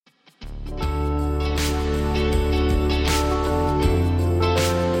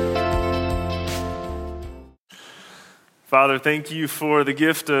Father, thank you for the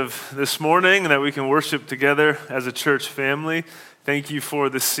gift of this morning that we can worship together as a church family. Thank you for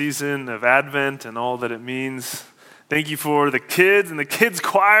this season of Advent and all that it means. Thank you for the kids and the kids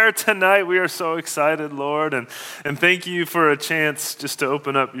choir tonight. We are so excited, Lord. And thank you for a chance just to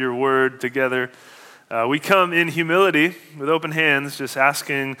open up your word together. We come in humility with open hands, just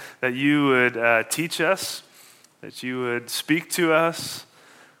asking that you would teach us, that you would speak to us,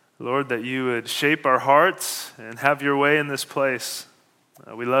 Lord, that you would shape our hearts and have your way in this place.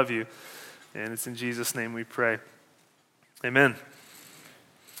 We love you, and it's in Jesus' name we pray. Amen.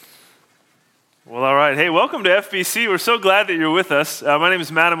 Well, all right. Hey, welcome to FBC. We're so glad that you're with us. My name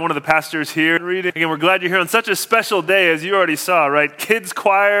is Matt. I'm one of the pastors here. Again, we're glad you're here on such a special day, as you already saw, right? Kids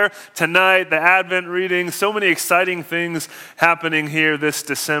choir tonight, the Advent reading, so many exciting things happening here this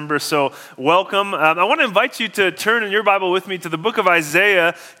December. So welcome. I want to invite you to turn in your Bible with me to the book of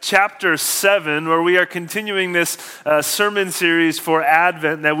Isaiah, chapter 7, where we are continuing this sermon series for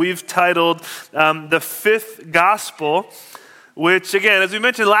Advent that we've titled The Fifth Gospel, which, again, as we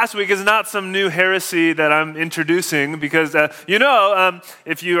mentioned last week, is not some new heresy that I'm introducing because,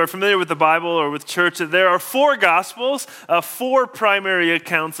 if you are familiar with the Bible or with church, there are four Gospels, four primary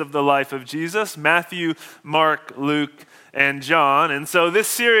accounts of the life of Jesus: Matthew, Mark, Luke, and John. And so this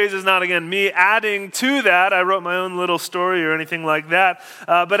series is not, again, me adding to that. I wrote my own little story or anything like that.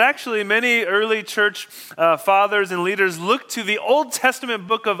 But actually, many early church fathers and leaders looked to the Old Testament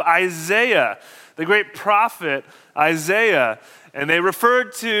book of Isaiah, the great prophet Isaiah, and they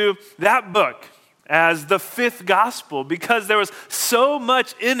referred to that book as the fifth gospel because there was so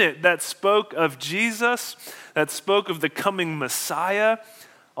much in it that spoke of Jesus, that spoke of the coming Messiah,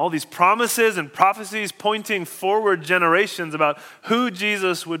 all these promises and prophecies pointing forward generations about who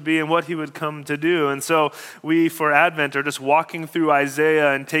Jesus would be and what he would come to do. And so we, for Advent, are just walking through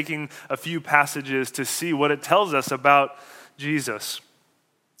Isaiah and taking a few passages to see what it tells us about Jesus.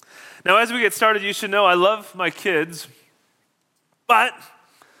 Now, as we get started, you should know I love my kids, but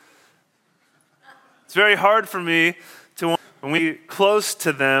it's very hard for me to be close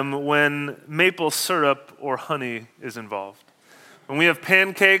to them when maple syrup or honey is involved. When we have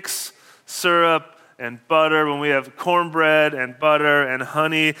pancakes, syrup, and butter, when we have cornbread and butter and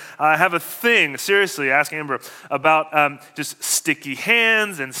honey. I have a thing, seriously, ask Amber, about just sticky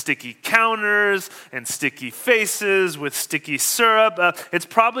hands and sticky counters and sticky faces with sticky syrup. It's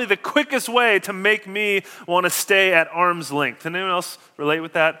probably the quickest way to make me want to stay at arm's length. Anyone else relate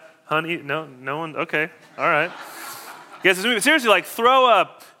with that? Honey? No one? Okay, all right. Yes, seriously, like throw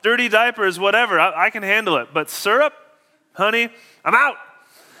up, dirty diapers, whatever. I can handle it. But syrup, honey, I'm out.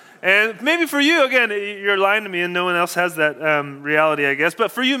 And maybe for you, again, you're lying to me and no one else has that reality, I guess.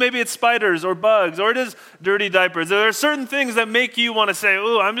 But for you, maybe it's spiders or bugs or it is dirty diapers. There are certain things that make you want to say,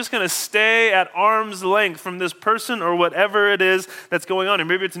 oh, I'm just going to stay at arm's length from this person or whatever it is that's going on. Or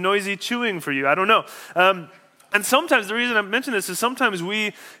maybe it's noisy chewing for you. I don't know. And sometimes, the reason I mention this is sometimes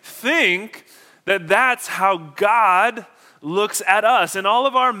we think that that's how God looks at us and all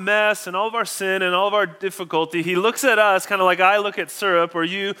of our mess and all of our sin and all of our difficulty. He looks at us kind of like I look at syrup or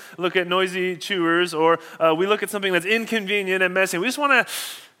you look at noisy chewers or we look at something that's inconvenient and messy. We just want to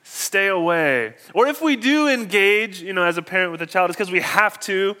stay away. Or if we do engage, as a parent with a child, it's because we have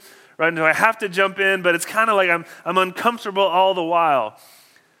to, right? I have to jump in, but it's kind of like I'm uncomfortable all the while.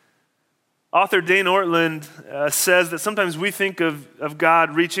 Author Dane Ortland says that sometimes we think of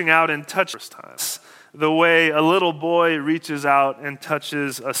God reaching out and touching us times, the way a little boy reaches out and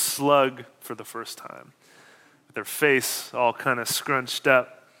touches a slug for the first time, with their face all kind of scrunched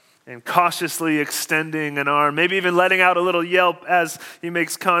up and cautiously extending an arm, maybe even letting out a little yelp as he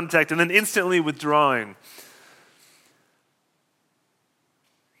makes contact and then instantly withdrawing.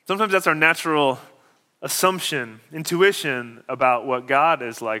 Sometimes that's our natural assumption, intuition about what God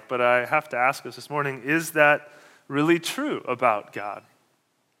is like, but I have to ask us this morning, is that really true about God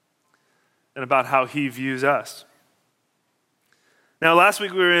and about how he views us? Now, last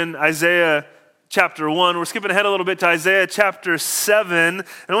week we were in Isaiah chapter 1. We're skipping ahead a little bit to Isaiah chapter 7. And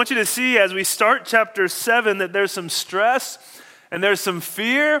I want you to see as we start chapter 7 that there's some stress and there's some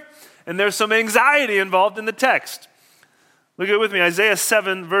fear and there's some anxiety involved in the text. Look at it with me, Isaiah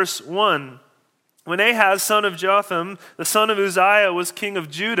 7, verse 1. When Ahaz, son of Jotham, the son of Uzziah, was king of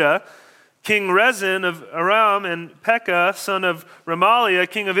Judah, King Rezin of Aram and Pekah, son of Remaliah,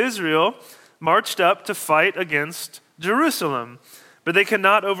 king of Israel, marched up to fight against Jerusalem, but they could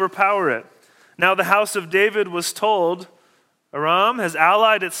not overpower it. Now the house of David was told, Aram has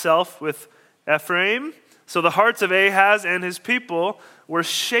allied itself with Ephraim, so the hearts of Ahaz and his people were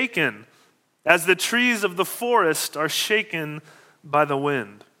shaken, as the trees of the forest are shaken by the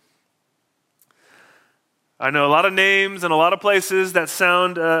wind. I know a lot of names and a lot of places that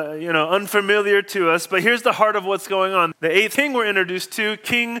sound unfamiliar to us, but here's the heart of what's going on. The eighth king we're introduced to,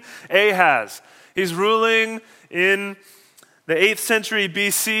 King Ahaz. He's ruling in the 8th century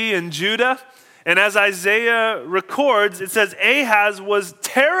BC in Judah. And as Isaiah records, it says Ahaz was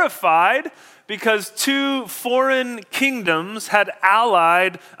terrified because two foreign kingdoms had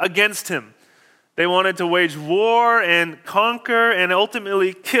allied against him. They wanted to wage war and conquer and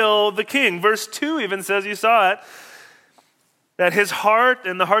ultimately kill the king. Verse 2 even says, you saw it, that his heart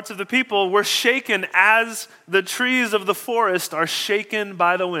and the hearts of the people were shaken as the trees of the forest are shaken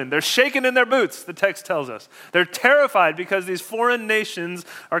by the wind. They're shaken in their boots, the text tells us. They're terrified because these foreign nations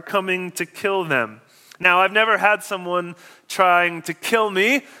are coming to kill them. Now, I've never had someone trying to kill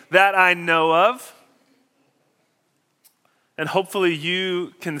me that I know of. And hopefully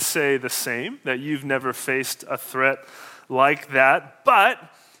you can say the same, that you've never faced a threat like that. But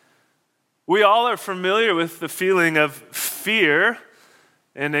we all are familiar with the feeling of fear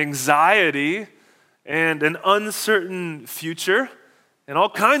and anxiety and an uncertain future and all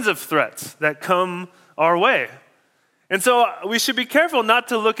kinds of threats that come our way. And so we should be careful not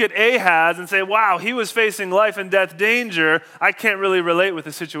to look at Ahaz and say, wow, he was facing life and death danger. I can't really relate with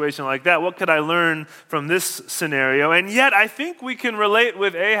a situation like that. What could I learn from this scenario? And yet I think we can relate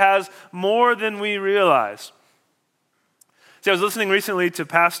with Ahaz more than we realize. See, I was listening recently to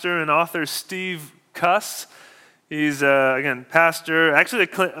pastor and author Steve Cuss. He's, again, pastor, actually a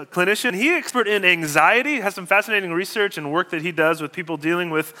clinician. He's expert in anxiety, has some fascinating research and work that he does with people dealing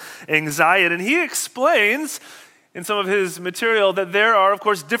with anxiety. And he explains in some of his material that there are, of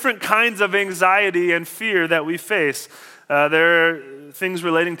course, different kinds of anxiety and fear that we face. There are things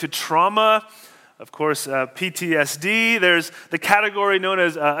relating to trauma, of course, PTSD. There's the category known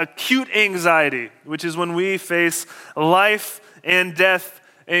as acute anxiety, which is when we face life and death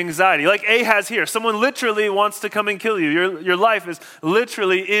anxiety. Like Ahaz here, someone literally wants to come and kill you. Your life is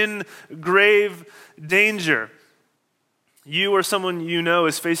literally in grave danger. You or someone you know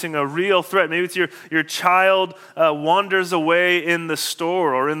is facing a real threat. Maybe it's your child wanders away in the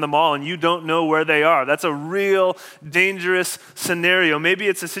store or in the mall and you don't know where they are. That's a real dangerous scenario. Maybe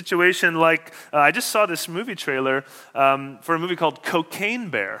it's a situation like, I just saw this movie trailer for a movie called Cocaine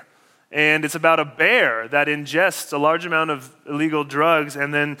Bear. And it's about a bear that ingests a large amount of illegal drugs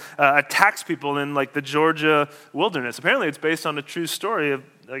and then attacks people in like the Georgia wilderness. Apparently it's based on a true story of,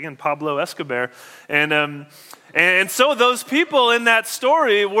 again, Pablo Escobar. And so those people in that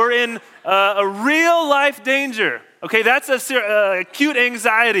story were in a real life danger. Okay, that's acute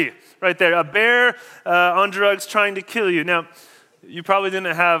anxiety right there. A bear on drugs trying to kill you. Now, you probably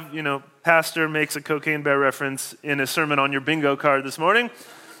didn't have, pastor makes a Cocaine Bear reference in a sermon on your bingo card this morning.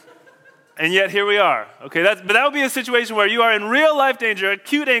 And yet here we are. Okay, but that would be a situation where you are in real life danger,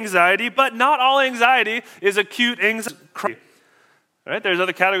 acute anxiety, but not all anxiety is acute anxiety. Right? There's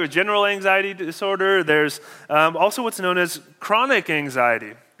other categories, general anxiety disorder. There's also what's known as chronic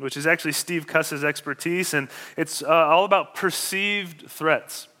anxiety, which is actually Steve Cuss's expertise, and it's all about perceived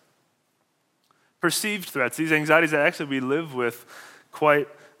threats. Perceived threats, these anxieties that actually we live with quite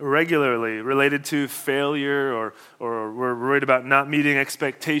regularly, related to failure, or we're worried about not meeting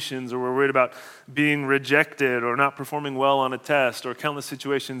expectations, or we're worried about being rejected or not performing well on a test, or countless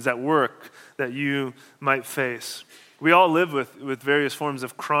situations at work that you might face. We all live with various forms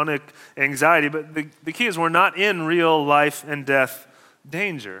of chronic anxiety, but the key is we're not in real life and death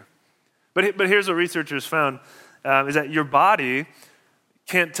danger. But here's what researchers found, is that your body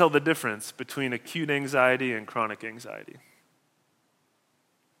can't tell the difference between acute anxiety and chronic anxiety.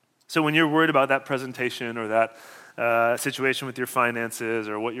 So when you're worried about that presentation or that situation with your finances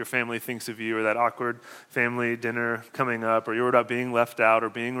or what your family thinks of you or that awkward family dinner coming up, or you're worried about being left out or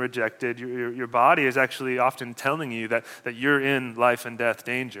being rejected, your body is actually often telling you that you're in life and death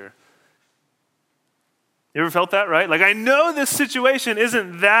danger. You ever felt that, right? Like, I know this situation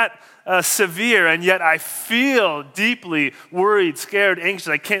isn't that severe, and yet I feel deeply worried, scared, anxious.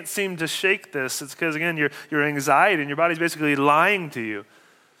 I can't seem to shake this. It's because, again, your anxiety and your body's basically lying to you.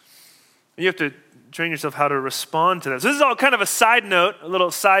 You have to train yourself how to respond to that. So this is all kind of a side note, a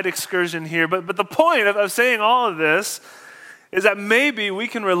little side excursion here, but the point of saying all of this is that maybe we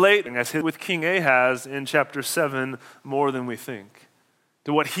can relate with King Ahaz in chapter 7 more than we think,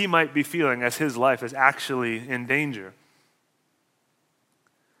 to what he might be feeling as his life is actually in danger.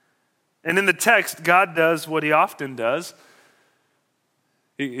 And in the text, God does what he often does.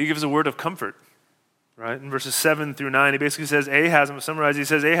 He gives a word of comfort. Right? In verses 7 through 9, he basically says, Ahaz, I'm going to summarize, he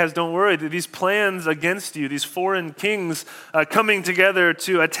says, Ahaz, don't worry. These plans against you, these foreign kings coming together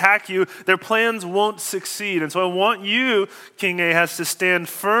to attack you, their plans won't succeed. And so I want you, King Ahaz, to stand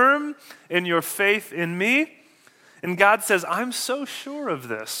firm in your faith in me. And God says, I'm so sure of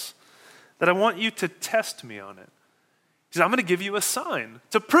this that I want you to test me on it. He says, I'm going to give you a sign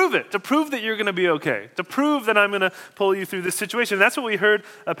to prove it, to prove that you're going to be okay, to prove that I'm going to pull you through this situation. And that's what we heard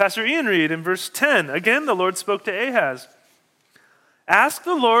Pastor Ian read in verse 10. Again, the Lord spoke to Ahaz. Ask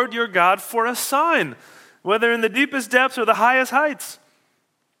the Lord your God for a sign, whether in the deepest depths or the highest heights.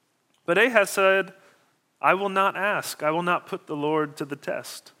 But Ahaz said, I will not ask. I will not put the Lord to the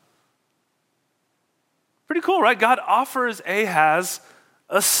test. Pretty cool, right? God offers Ahaz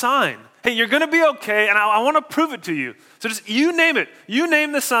a sign. Hey, you're going to be okay, and I want to prove it to you. So just you name it. You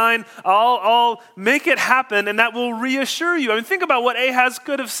name the sign. I'll make it happen, and that will reassure you. I mean, think about what Ahaz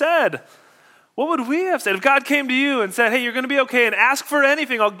could have said. What would we have said if God came to you and said, hey, you're going to be okay, and ask for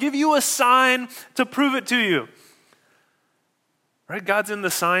anything. I'll give you a sign to prove it to you. Right? God's in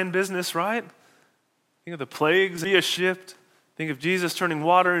the sign business, right? Think of the plagues, be a shift. Think of Jesus turning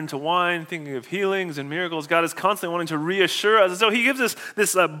water into wine, thinking of healings and miracles. God is constantly wanting to reassure us. And so he gives us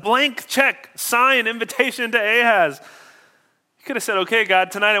this blank check, sign, invitation to Ahaz. He could have said, okay, God,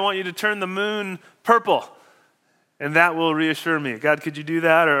 tonight I want you to turn the moon purple, and that will reassure me. God, could you do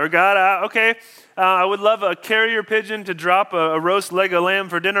that? Or God, I would love a carrier pigeon to drop a roast leg of lamb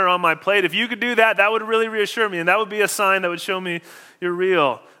for dinner on my plate. If you could do that, that would really reassure me, and that would be a sign that would show me you're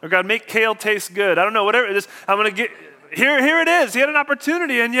real. Or God, make kale taste good. I don't know, whatever it is. I'm going to get... Here it is. He had an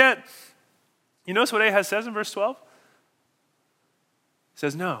opportunity, and yet, you notice what Ahaz says in verse 12? He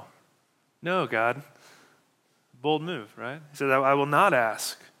says, no, God. Bold move, right? He says, I will not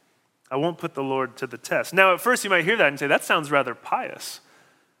ask. I won't put the Lord to the test. Now, at first you might hear that and say, that sounds rather pious.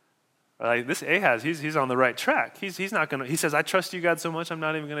 Like this Ahaz, he's on the right track. He's not going to, he says, I trust you, God, so much, I'm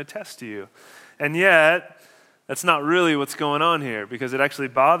not even going to test you. And yet, that's not really what's going on here, because it actually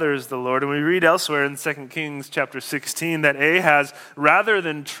bothers the Lord. And we read elsewhere in 2 Kings chapter 16 that Ahaz, rather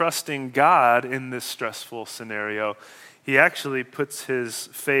than trusting God in this stressful scenario, he actually puts his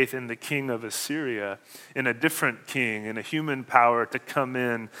faith in the king of Assyria, in a different king, in a human power to come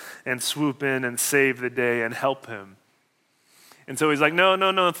in and swoop in and save the day and help him. And so he's like,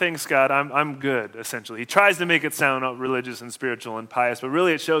 no, thanks, God, I'm good, essentially. He tries to make it sound religious and spiritual and pious, but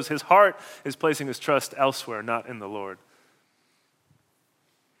really it shows his heart is placing his trust elsewhere, not in the Lord.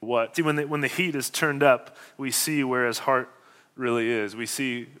 What? See, when the heat is turned up, we see where his heart really is. We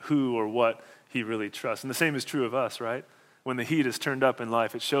see who or what he really trusts. And the same is true of us, right? When the heat is turned up in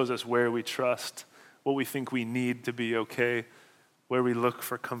life, it shows us where we trust, what we think we need to be okay, where we look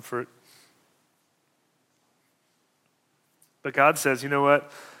for comfort. But God says, you know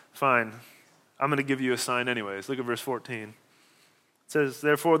what? Fine. I'm going to give you a sign anyways. Look at verse 14. It says,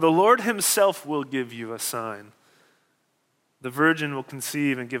 therefore, the Lord himself will give you a sign. The virgin will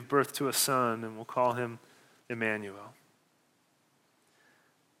conceive and give birth to a son, and we'll call him Emmanuel.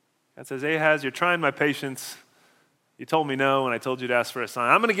 God says, Ahaz, you're trying my patience. You told me no, and I told you to ask for a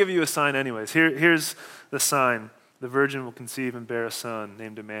sign. I'm going to give you a sign anyways. Here's the sign. The virgin will conceive and bear a son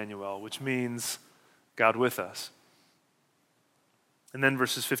named Emmanuel, which means God with us. And then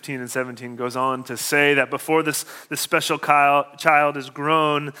verses 15 and 17 goes on to say that before this special child is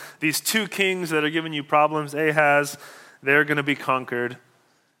grown, these two kings that are giving you problems, Ahaz, they're going to be conquered.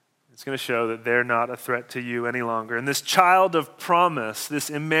 It's going to show that they're not a threat to you any longer. And this child of promise, this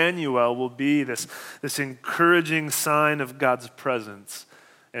Emmanuel, will be this encouraging sign of God's presence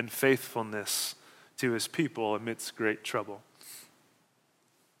and faithfulness to his people amidst great trouble.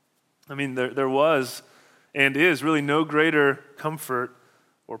 I mean, there was and is really no greater comfort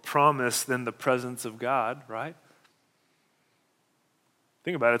or promise than the presence of God, right?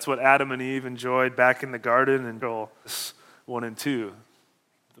 Think about it. It's what Adam and Eve enjoyed back in the garden in Joel 1 and 2.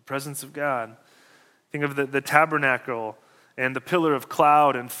 The presence of God. Think of the tabernacle and the pillar of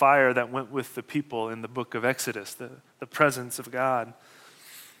cloud and fire that went with the people in the book of Exodus, the presence of God.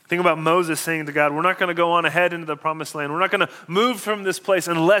 Think about Moses saying to God, we're not going to go on ahead into the promised land. We're not going to move from this place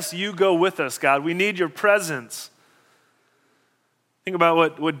unless you go with us, God. We need your presence. Think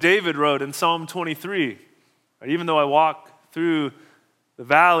about what David wrote in Psalm 23. Even though I walk through the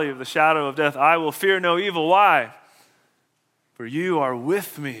valley of the shadow of death, I will fear no evil. Why? For you are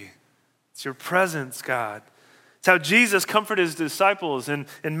with me. It's your presence, God. It's how Jesus comforted his disciples in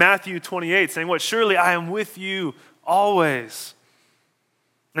Matthew 28, saying, what? Surely I am with you always.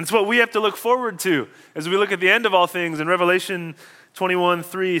 And it's what we have to look forward to as we look at the end of all things. And Revelation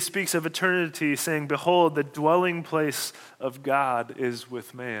 21:3 speaks of eternity, saying, behold, the dwelling place of God is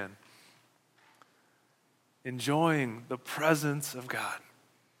with man. enjoying the presence of God.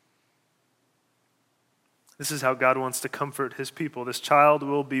 This is how God wants to comfort his people. This child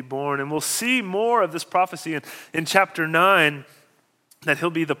will be born, and we'll see more of this prophecy in chapter 9, that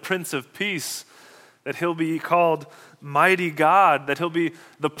he'll be the Prince of Peace, that he'll be called Mighty God, that he'll be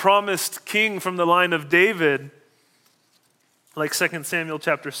the promised king from the line of David, like 2 Samuel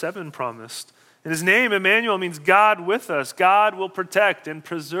chapter 7 promised. And his name, Emmanuel, means God with us. God will protect and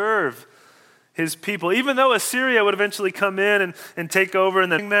preserve his people. Even though Assyria would eventually come in and take over,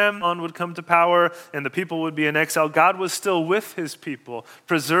 and then them on would come to power, and the people would be in exile, God was still with his people,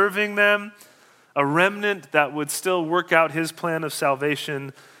 preserving them, a remnant that would still work out his plan of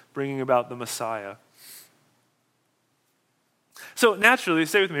salvation, bringing about the Messiah. So naturally,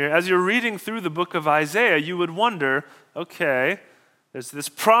 stay with me here, as you're reading through the book of Isaiah, you would wonder, okay, there's this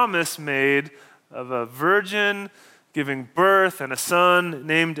promise made of a virgin giving birth and a son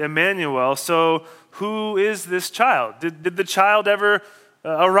named Emmanuel. So who is this child? Did the child ever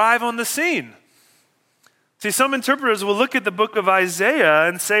arrive on the scene? See, some interpreters will look at the book of Isaiah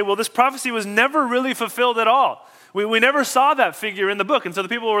and say, well, this prophecy was never really fulfilled at all. We never saw that figure in the book, and so the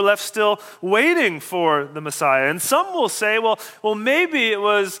people were left still waiting for the Messiah. And some will say, well, maybe it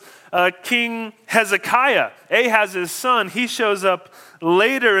was King Hezekiah, Ahaz's son. He shows up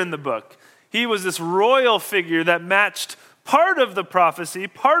later in the book. He was this royal figure that matched part of the prophecy,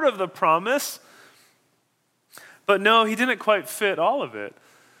 part of the promise, but no, he didn't quite fit all of it.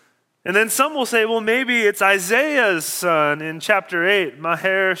 And then some will say, well, maybe it's Isaiah's son in chapter 8,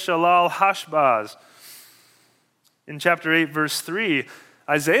 Maher Shalal Hashbaz. In chapter 8, verse 3,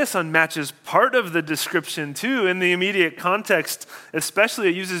 Isaiah's son matches part of the description too in the immediate context. Especially,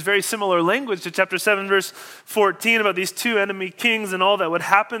 it uses very similar language to chapter 7, verse 14 about these two enemy kings and all that would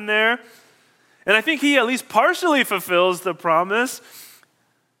happen there. And I think he at least partially fulfills the promise.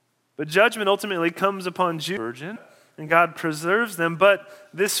 But judgment ultimately comes upon Judah, virgin, and God preserves them. But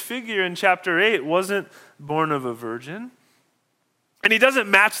this figure in chapter 8 wasn't born of a virgin. And he doesn't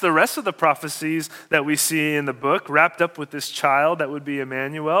match the rest of the prophecies that we see in the book, wrapped up with this child that would be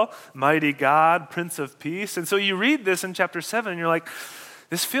Emmanuel, Mighty God, Prince of Peace. And so you read this in chapter 7, and you're like,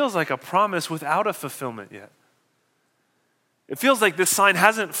 this feels like a promise without a fulfillment yet. It feels like this sign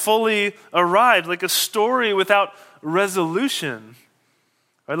hasn't fully arrived, like a story without resolution.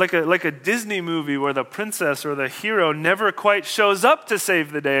 Or like a Disney movie where the princess or the hero never quite shows up to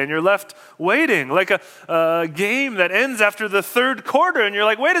save the day and you're left waiting. Like a game that ends after the third quarter and you're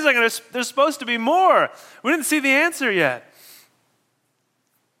like, wait a second, there's supposed to be more. We didn't see the answer yet.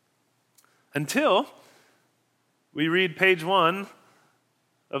 Until we read page 1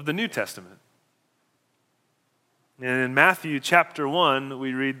 of the New Testament. And in Matthew chapter 1,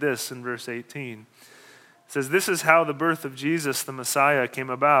 we read this in verse 18. It says, this is how the birth of Jesus, the Messiah, came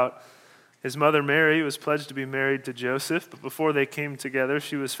about. His mother Mary was pledged to be married to Joseph, but before they came together,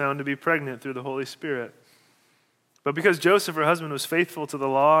 she was found to be pregnant through the Holy Spirit. But because Joseph, her husband, was faithful to the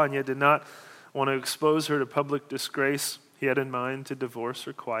law and yet did not want to expose her to public disgrace, he had in mind to divorce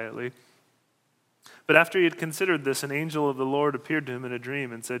her quietly. But after he had considered this, an angel of the Lord appeared to him in a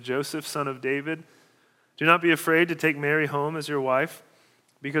dream and said, Joseph, son of David, do not be afraid to take Mary home as your wife,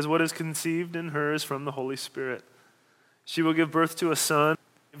 because what is conceived in her is from the Holy Spirit. She will give birth to a son,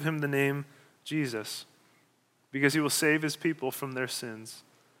 give him the name Jesus, because he will save his people from their sins.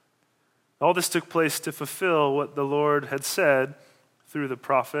 All this took place to fulfill what the Lord had said through the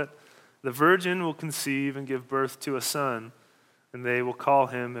prophet. The virgin will conceive and give birth to a son, and they will call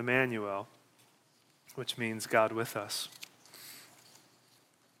him Emmanuel, which means God with us.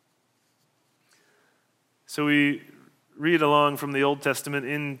 So we read along from the Old Testament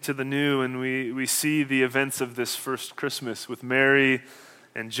into the New, and we see the events of this first Christmas with Mary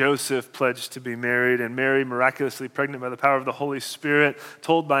and Joseph pledged to be married, and Mary miraculously pregnant by the power of the Holy Spirit,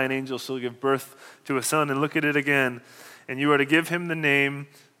 told by an angel she'll give birth to a son. And look at it again. And you are to give him the name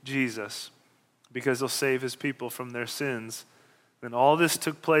Jesus, because he'll save his people from their sins. And all this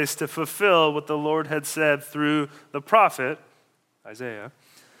took place to fulfill what the Lord had said through the prophet, Isaiah.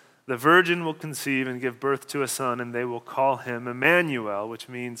 The virgin will conceive and give birth to a son, and they will call him Emmanuel, which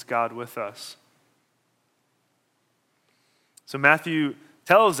means God with us. So Matthew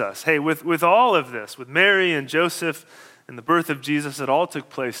tells us, hey, with all of this, with Mary and Joseph and the birth of Jesus, it all took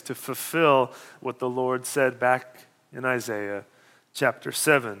place to fulfill what the Lord said back in Isaiah chapter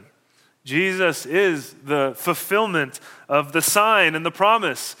 7. Jesus is the fulfillment of the sign and the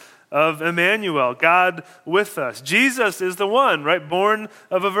promise of Emmanuel, God with us. Jesus is the one, right, born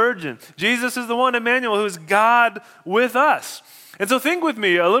of a virgin. Jesus is the one, Emmanuel, who is God with us. And so think with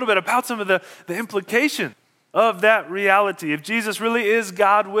me a little bit about some of the implication of that reality. If Jesus really is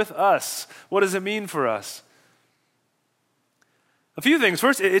God with us, what does it mean for us? A few things.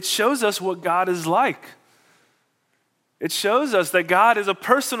 First, it shows us what God is like. It shows us that God is a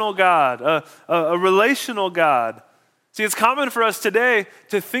personal God, a relational God. See, it's common for us today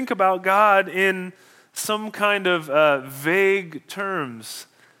to think about God in some kind of vague terms,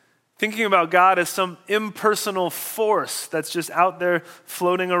 thinking about God as some impersonal force that's just out there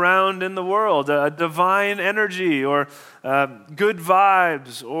floating around in the world, a divine energy or good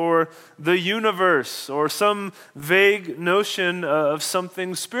vibes or the universe or some vague notion of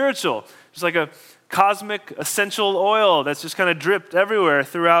something spiritual. It's like a cosmic essential oil that's just kind of dripped everywhere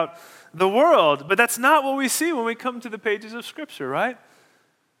throughout the world. But that's not what we see when we come to the pages of Scripture, right?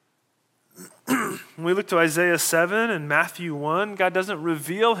 When we look to Isaiah 7 and Matthew 1, God doesn't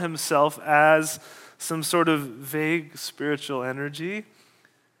reveal himself as some sort of vague spiritual energy.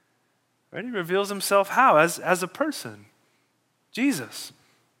 Right? He reveals himself how? As a person. Jesus.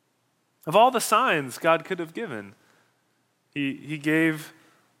 Of all the signs God could have given, he gave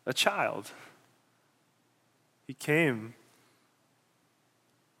a child. He came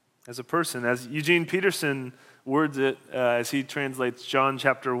as a person. As Eugene Peterson words it, as he translates John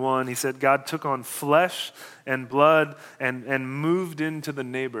chapter 1, he said, God took on flesh and blood and moved into the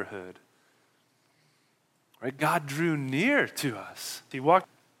neighborhood. Right? God drew near to us. He walked,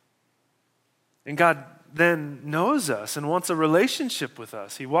 and God then knows us and wants a relationship with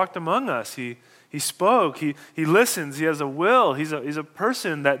us. He walked among us. He spoke. He listens. He has a will. He's a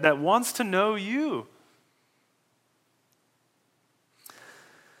person that wants to know you.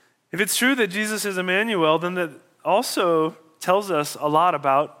 If it's true that Jesus is Emmanuel, then that also tells us a lot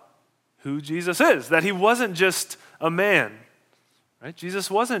about who Jesus is, that he wasn't just a man, right? Jesus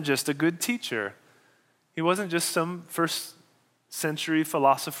wasn't just a good teacher. He wasn't just some first century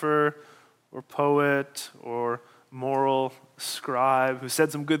philosopher or poet or moral scribe who said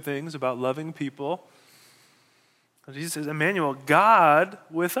some good things about loving people. Jesus is Emmanuel, God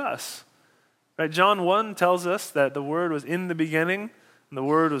with us. Right? John 1 tells us that the Word was in the beginning, and the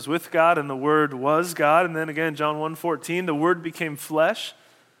Word was with God, and the Word was God. And then again, John 1:14, the Word became flesh.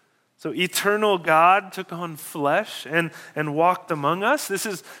 So eternal God took on flesh and walked among us. This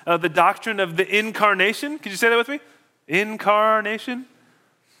is the doctrine of the incarnation. Could you say that with me? Incarnation.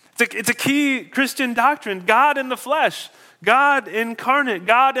 It's a key Christian doctrine. God in the flesh, God incarnate,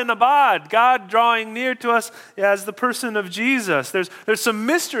 God in abad, God drawing near to us as the person of Jesus. There's some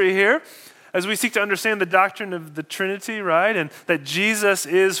mystery here as we seek to understand the doctrine of the Trinity, right? And that Jesus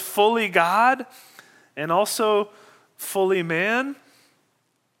is fully God and also fully man.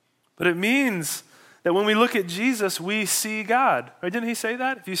 But it means that when we look at Jesus, we see God. Right? Didn't he say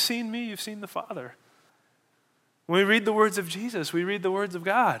that? If you've seen me, you've seen the Father. When we read the words of Jesus, we read the words of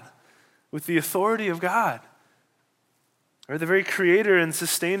God with the authority of God. Or the very creator and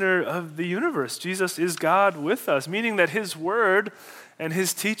sustainer of the universe. Jesus is God with us, meaning that his word and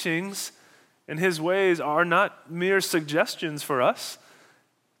his teachings and his ways are not mere suggestions for us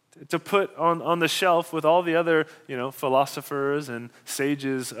to put on the shelf with all the other, philosophers and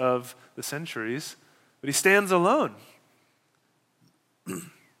sages of the centuries, but he stands alone.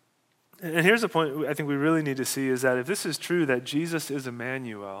 And here's the point I think we really need to see is that if this is true, that Jesus is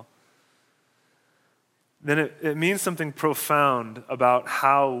Emmanuel, then it means something profound about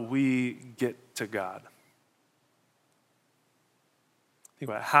how we get to God. Think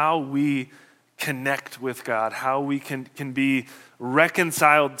about how we connect with God, how we can be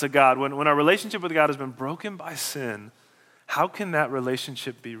reconciled to God. When our relationship with God has been broken by sin, how can that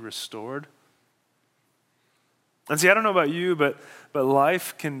relationship be restored? And see, I don't know about you, but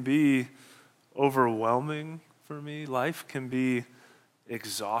life can be overwhelming for me. Life can be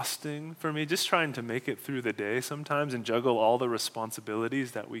exhausting for me, just trying to make it through the day sometimes and juggle all the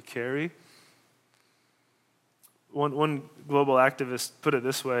responsibilities that we carry. One global activist put it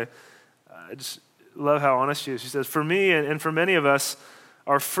this way. I just love how honest she is. She says, for me and for many of us,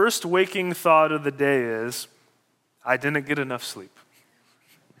 our first waking thought of the day is, I didn't get enough sleep.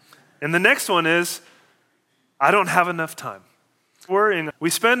 And the next one is, I don't have enough time. Worrying. We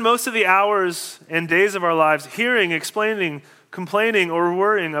spend most of the hours and days of our lives hearing, explaining, complaining, or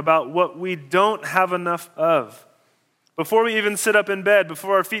worrying about what we don't have enough of. Before we even sit up in bed,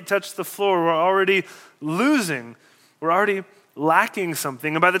 before our feet touch the floor, we're already losing. We're already lacking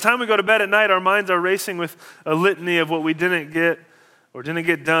something. And by the time we go to bed at night, our minds are racing with a litany of what we didn't get or didn't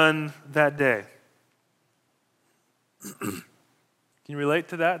get done that day. Can you relate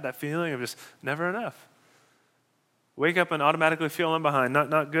to that feeling of just never enough? Wake up and automatically feel I'm behind.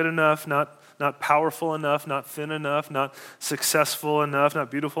 Not good enough, not powerful enough, not thin enough, not successful enough, not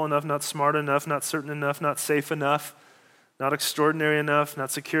beautiful enough, not smart enough, not certain enough, not safe enough, not extraordinary enough,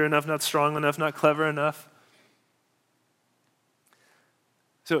 not secure enough, not strong enough, not clever enough.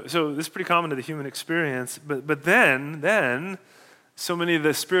 So this is pretty common to the human experience, but then so many of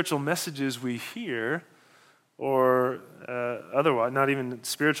the spiritual messages we hear, or otherwise, not even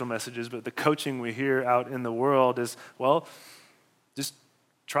spiritual messages, but the coaching we hear out in the world is, well, just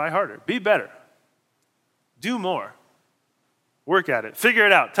try harder, be better, do more, work at it, figure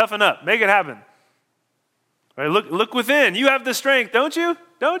it out, toughen up, make it happen. Right? Look within. You have the strength, don't you?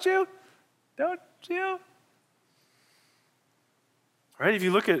 Don't you? Don't you? Right? If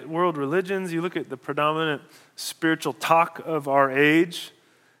you look at world religions, you look at the predominant spiritual talk of our age,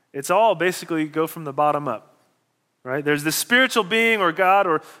 it's all basically go from the bottom up. Right? There's this spiritual being or God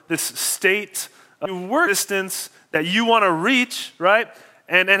or this state of work distance that you want to reach, right?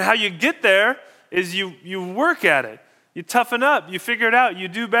 And how you get there is you work at it. You toughen up, you figure it out, you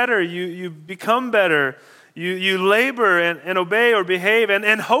do better, you become better. You labor and obey or behave,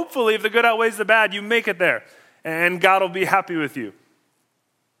 and hopefully, if the good outweighs the bad, you make it there, and God will be happy with you.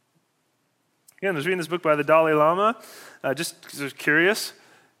 Again, I was reading this book by the Dalai Lama, just because I was curious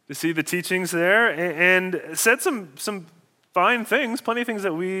to see the teachings there, and said some fine things, plenty of things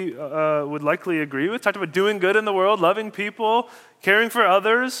that we would likely agree with. Talked about doing good in the world, loving people, caring for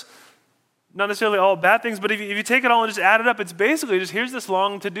others. Not necessarily all bad things, but if you take it all and just add it up, it's basically just here's this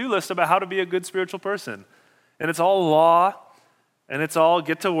long to-do list about how to be a good spiritual person. And it's all law, and it's all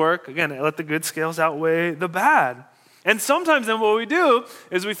get to work. Again, let the good scales outweigh the bad. And sometimes then what we do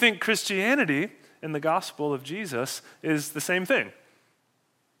is we think Christianity and the gospel of Jesus is the same thing.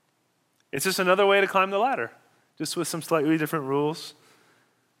 It's just another way to climb the ladder, just with some slightly different rules.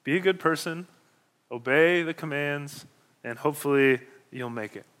 Be a good person, obey the commands, and hopefully you'll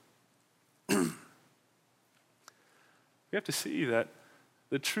make it. We have to see that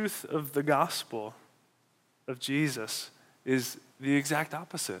the truth of the gospel of Jesus is the exact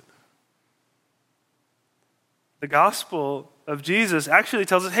opposite. The gospel of Jesus actually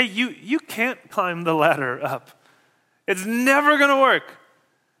tells us, hey, you can't climb the ladder up. It's never going to work.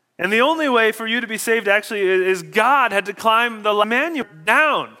 And the only way for you to be saved actually is God had to climb the Emmanuel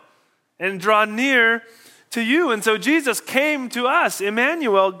down and draw near to you. And so Jesus came to us,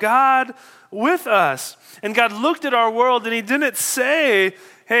 Emmanuel, God with us. And God looked at our world and he didn't say,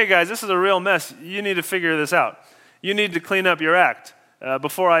 hey guys, this is a real mess. You need to figure this out. You need to clean up your act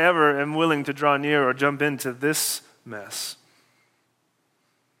before I ever am willing to draw near or jump into this mess.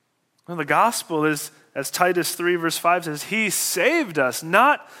 Well, the gospel is, as Titus 3 verse 5 says, he saved us,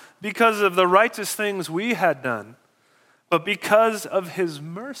 not because of the righteous things we had done, but because of his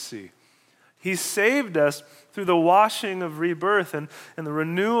mercy. He saved us through the washing of rebirth and the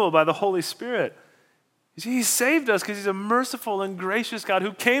renewal by the Holy Spirit. He saved us because he's a merciful and gracious God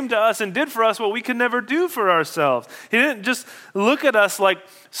who came to us and did for us what we could never do for ourselves. He didn't just look at us like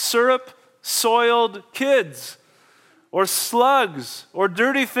syrup-soiled kids or slugs or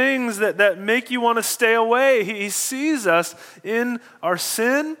dirty things that make you want to stay away. He sees us in our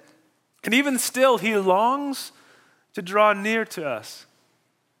sin, and even still, he longs to draw near to us.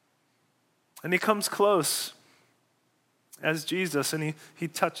 And he comes close as Jesus, and he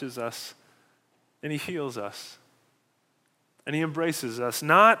touches us. And he heals us. And he embraces us,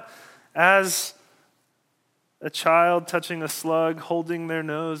 not as a child touching a slug, holding their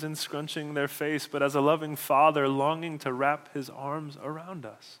nose and scrunching their face, but as a loving father longing to wrap his arms around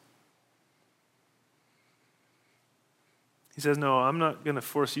us. He says, no, I'm not going to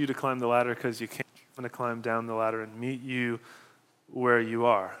force you to climb the ladder because you can't. I'm going to climb down the ladder and meet you where you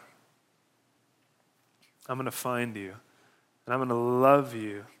are. I'm going to find you, and I'm going to love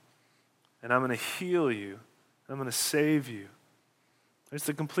you. And I'm going to heal you. I'm going to save you. It's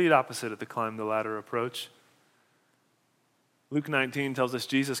the complete opposite of the climb the ladder approach. Luke 19 tells us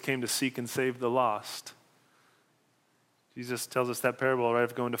Jesus came to seek and save the lost. Jesus tells us that parable, right,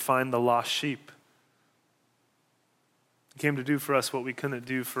 of going to find the lost sheep. He came to do for us what we couldn't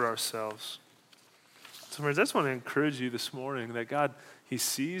do for ourselves. So friends, I just want to encourage you this morning that God, he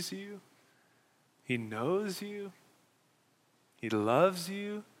sees you. He knows you. He loves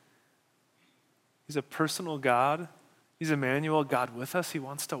you. He's a personal God. He's Emmanuel, God with us. He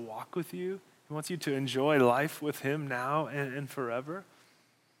wants to walk with you. He wants you to enjoy life with him now and forever.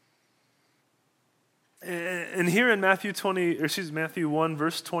 And here in Matthew 1,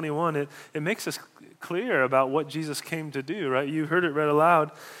 verse 21, it makes us clear about what Jesus came to do, right? You heard it read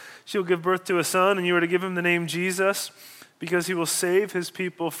aloud. She'll give birth to a son, and you are to give him the name Jesus, because he will save his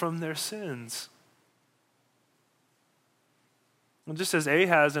people from their sins. And just as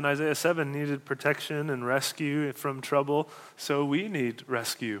Ahaz in Isaiah 7 needed protection and rescue from trouble, so we need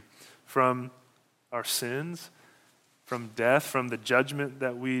rescue from our sins, from death, from the judgment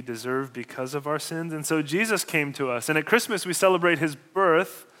that we deserve because of our sins. And so Jesus came to us. And at Christmas, we celebrate his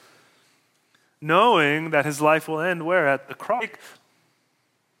birth, knowing that his life will end where? At the cross.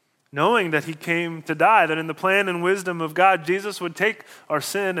 Knowing that he came to die, that in the plan and wisdom of God, Jesus would take our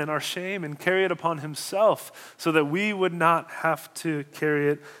sin and our shame and carry it upon himself so that we would not have to carry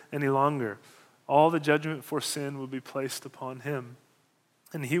it any longer. All the judgment for sin would be placed upon him,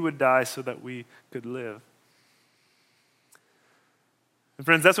 and he would die so that we could live. And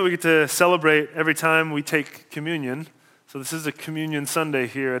friends, that's what we get to celebrate every time we take communion. So this is a communion Sunday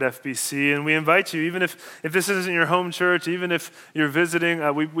here at FBC, and we invite you, even if this isn't your home church, even if you're visiting,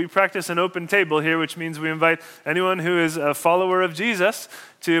 we practice an open table here, which means we invite anyone who is a follower of Jesus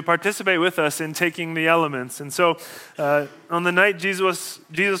to participate with us in taking the elements. And so on the night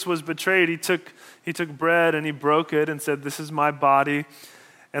Jesus was betrayed, he took bread and he broke it and said, "This is my body."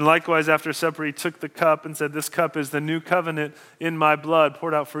 And likewise, after supper, he took the cup and said, "This cup is the new covenant in my blood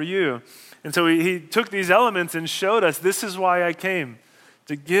poured out for you." And so he took these elements and showed us, this is why I came,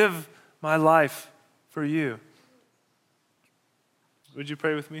 to give my life for you. Would you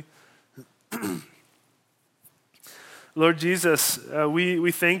pray with me? Lord Jesus,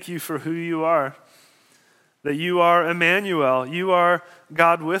 we thank you for who you are, that you are Emmanuel. You are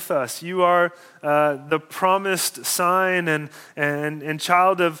God with us. You are the promised sign and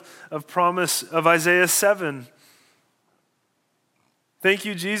child of promise of Isaiah 7. Thank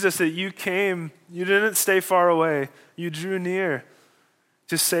you, Jesus, that you came. You didn't stay far away. You drew near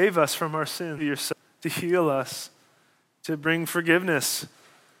to save us from our sins, to heal us, to bring forgiveness,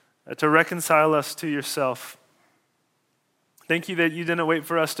 to reconcile us to yourself. Thank you that you didn't wait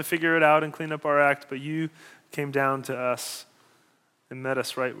for us to figure it out and clean up our act, but you came down to us and met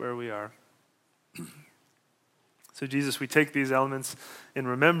us right where we are. So, Jesus, we take these elements in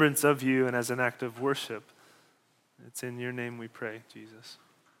remembrance of you and as an act of worship. It's in your name we pray, Jesus.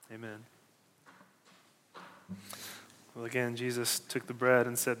 Amen. Well, again, Jesus took the bread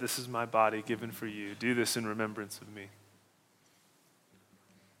and said, "This is my body given for you. Do this in remembrance of me."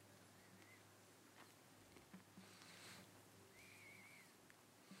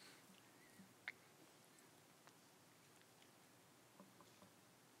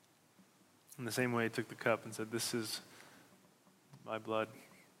 In the same way, he took the cup and said, "This is my blood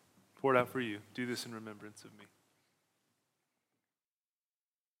poured out for you. Do this in remembrance of me."